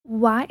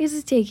Why is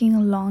it taking a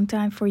long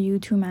time for you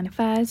to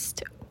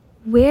manifest?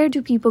 Where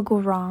do people go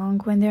wrong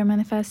when they're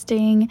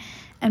manifesting?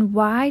 And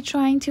why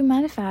trying to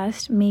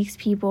manifest makes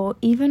people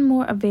even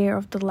more aware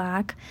of the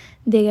lack?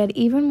 They get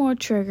even more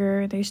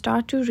triggered. They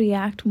start to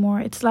react more.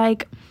 It's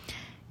like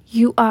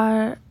you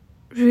are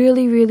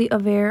really, really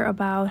aware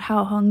about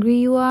how hungry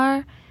you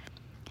are.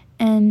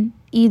 And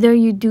either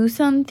you do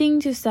something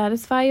to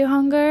satisfy your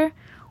hunger,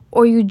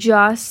 or you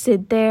just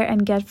sit there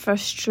and get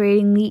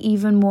frustratingly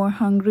even more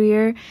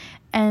hungrier,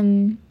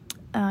 and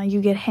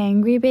you get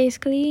hangry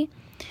basically.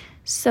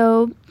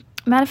 So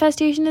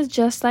manifestation is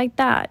just like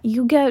that.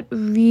 You get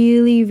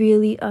really,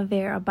 really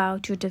aware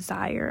about your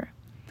desire,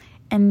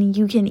 and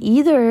you can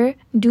either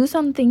do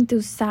something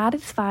to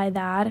satisfy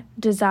that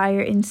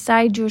desire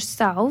inside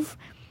yourself.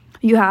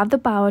 You have the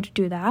power to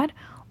do that.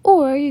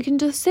 Or you can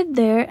just sit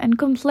there and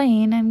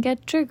complain and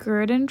get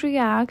triggered and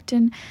react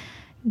and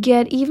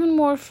get even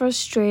more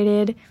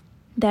frustrated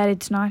that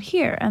it's not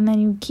here. And then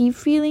you keep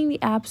feeling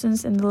the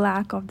absence and the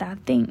lack of that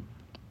thing.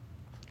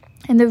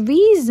 And the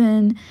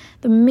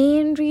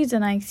main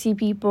reason I see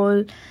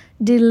people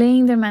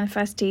delaying their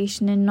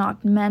manifestation and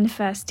not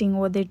manifesting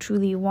what they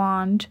truly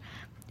want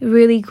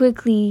really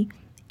quickly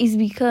is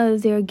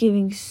because they are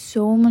giving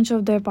so much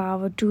of their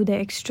power to the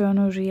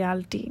external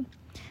reality.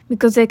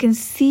 Because they can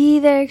see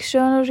their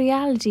external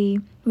reality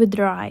with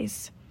their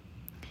eyes.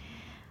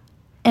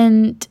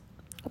 And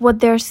what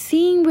they're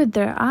seeing with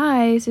their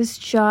eyes is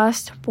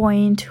just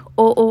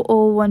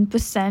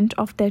 0.0001%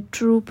 of their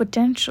true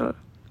potential.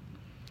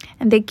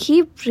 And they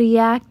keep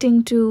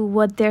reacting to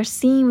what they're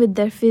seeing with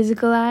their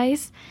physical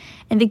eyes,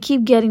 and they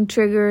keep getting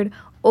triggered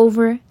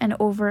over and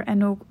over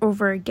and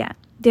over again.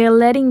 They're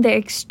letting the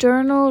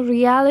external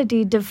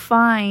reality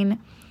define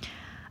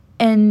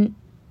and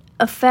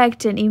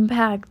affect and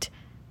impact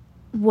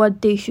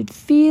what they should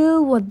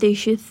feel, what they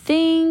should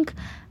think,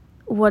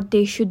 what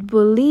they should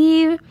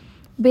believe.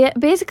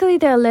 Basically,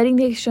 they're letting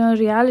the external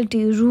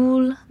reality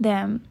rule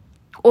them,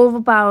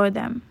 overpower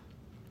them.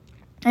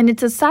 And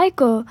it's a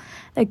cycle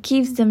that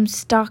keeps them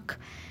stuck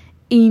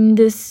in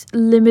this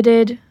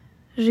limited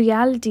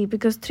reality,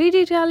 because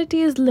 3D reality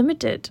is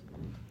limited.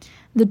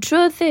 The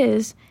truth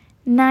is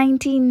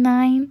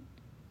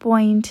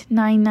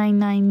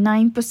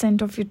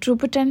 99.9999% of your true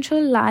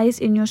potential lies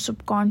in your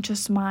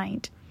subconscious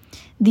mind.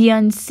 The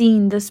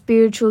unseen, the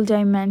spiritual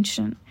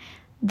dimension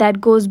that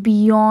goes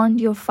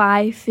beyond your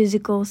 5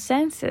 physical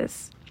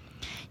senses.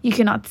 You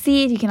cannot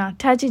see it, you cannot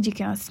touch it, you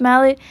cannot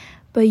smell it,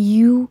 but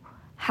you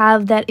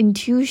have that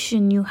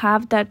intuition, you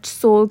have that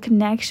soul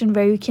connection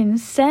where you can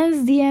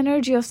sense the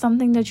energy of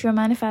something that you're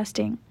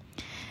manifesting.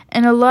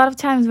 And a lot of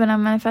times when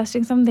I'm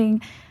manifesting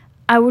something,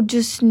 I would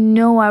just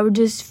know, I would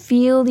just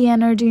feel the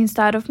energy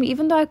inside of me,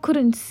 even though I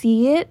couldn't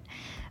see it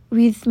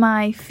with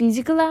my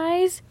physical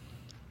eyes.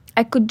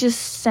 I could just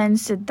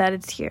sense it that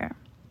it's here.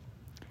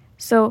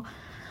 So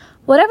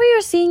whatever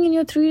you're seeing in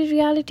your 3D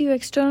reality, your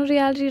external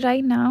reality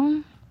right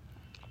now,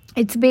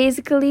 it's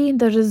basically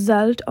the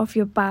result of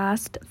your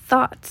past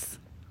thoughts.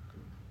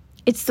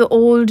 It's the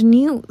old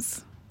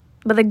news.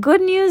 But the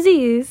good news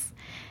is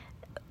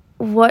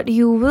what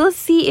you will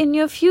see in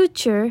your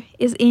future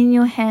is in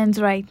your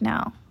hands right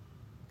now.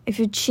 If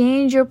you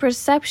change your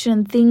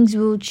perception, things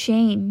will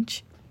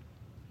change.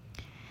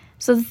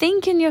 So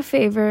think in your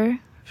favor,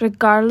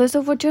 regardless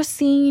of what you're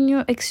seeing in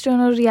your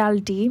external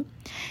reality.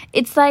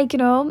 It's like,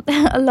 a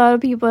lot of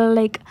people are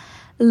like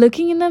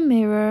looking in the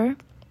mirror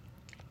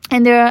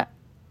and they're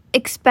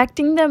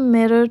expecting the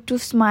mirror to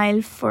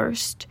smile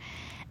first.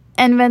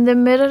 And when the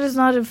mirror is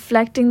not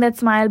reflecting that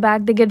smile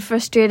back, they get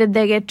frustrated,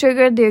 they get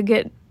triggered,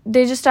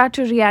 they just start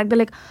to react. They're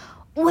like,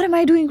 what am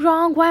I doing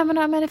wrong? Why am I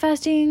not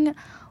manifesting?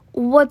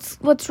 What's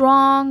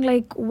wrong?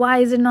 Like, why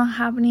is it not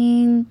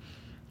happening?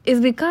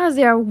 It's because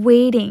they are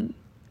waiting.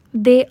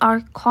 They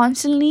are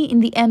constantly in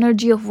the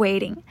energy of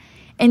waiting.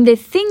 And they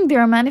think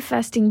they're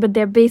manifesting, but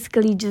they're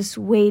basically just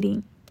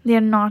waiting.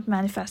 They're not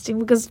manifesting.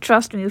 Because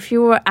trust me, if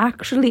you were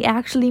actually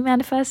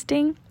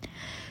manifesting,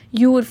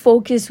 you would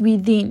focus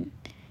within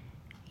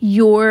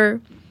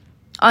your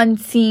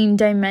unseen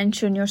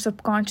dimension, your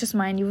subconscious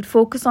mind. You would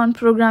focus on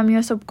programming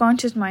your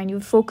subconscious mind. You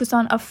would focus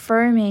on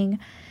affirming.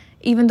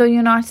 Even though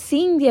you're not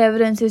seeing the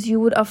evidences, you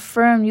would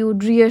affirm, you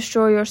would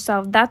reassure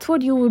yourself. That's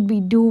what you would be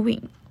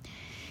doing.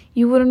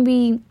 You wouldn't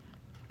be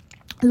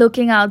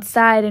looking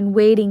outside and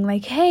waiting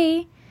like,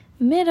 hey,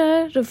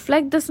 mirror,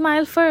 reflect the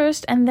smile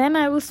first and then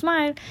I will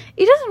smile.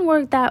 It doesn't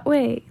work that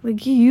way.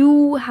 Like,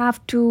 you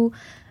have to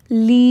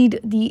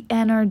lead the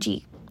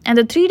energy. And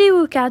the 3D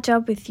will catch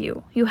up with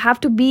you. You have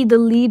to be the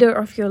leader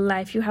of your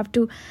life. You have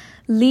to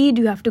lead.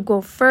 You have to go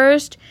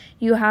first.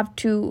 You have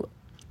to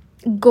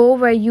go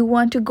where you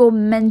want to go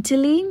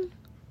mentally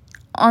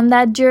on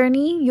that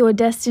journey, your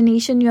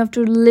destination. You have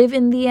to live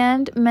in the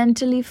end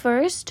mentally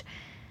first.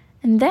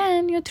 And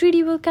then your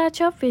 3D will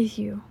catch up with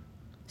you.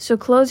 So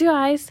close your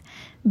eyes.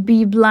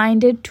 Be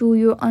blinded to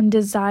your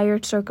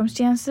undesired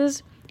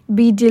circumstances.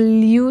 Be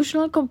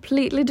delusional,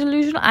 completely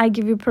delusional. I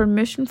give you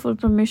full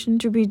permission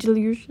to be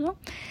delusional.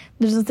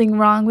 There's nothing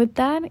wrong with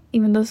that.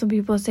 Even though some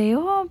people say,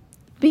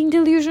 Being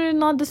delusional is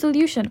not the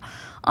solution.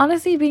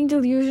 Honestly, being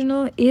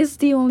delusional is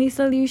the only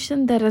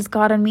solution that has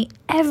gotten me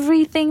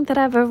everything that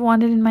I've ever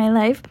wanted in my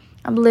life.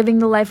 I'm living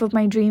the life of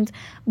my dreams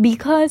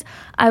because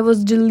I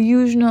was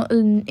delusional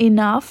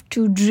enough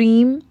to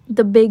dream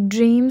the big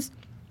dreams,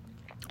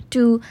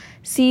 to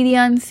see the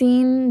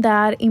unseen.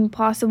 That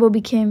impossible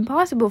became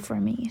possible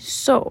for me.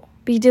 So,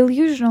 be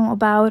delusional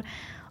about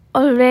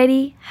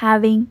already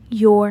having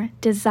your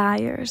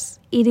desires.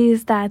 It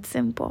is that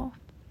simple.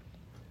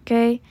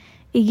 Okay?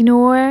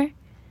 Ignore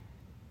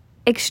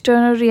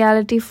external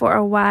reality for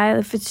a while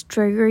if it's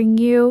triggering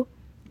you.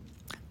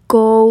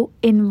 Go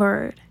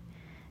inward.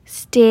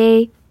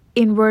 Stay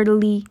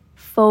inwardly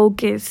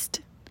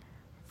focused.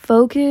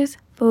 Focus,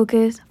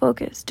 focus,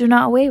 focus. Do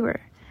not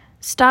waver.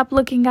 Stop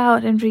looking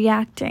out and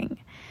reacting.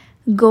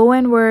 Go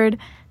inward.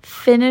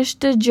 Finish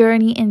the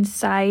journey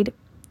inside.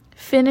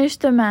 Finish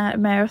the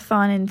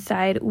marathon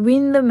inside.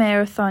 Win the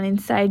marathon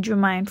inside your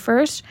mind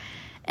first.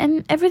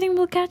 And everything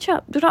will catch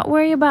up. Do not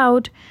worry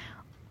about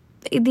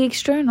the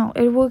external.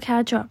 It will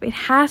catch up. It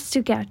has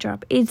to catch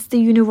up. It's the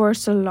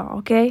universal law,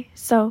 okay?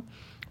 So,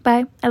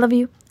 bye. I love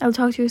you. I'll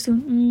talk to you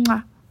soon.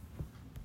 Mwah.